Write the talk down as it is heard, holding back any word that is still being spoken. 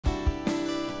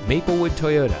Maplewood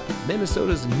Toyota,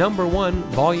 Minnesota's #1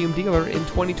 volume dealer in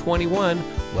 2021,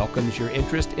 welcomes your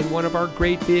interest in one of our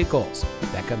great vehicles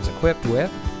that comes equipped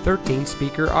with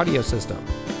 13-speaker audio system,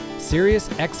 Sirius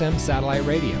XM satellite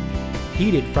radio,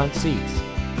 heated front seats,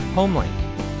 HomeLink,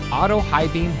 auto high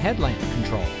beam headlamp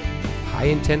control,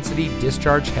 high-intensity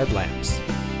discharge headlamps,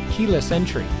 keyless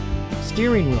entry,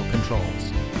 steering wheel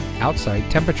controls, outside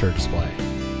temperature display,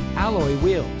 alloy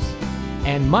wheels,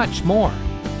 and much more.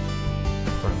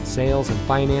 From sales and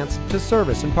finance to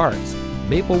service and parts,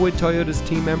 Maplewood Toyota's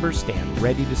team members stand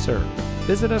ready to serve.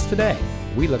 Visit us today.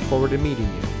 We look forward to meeting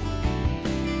you.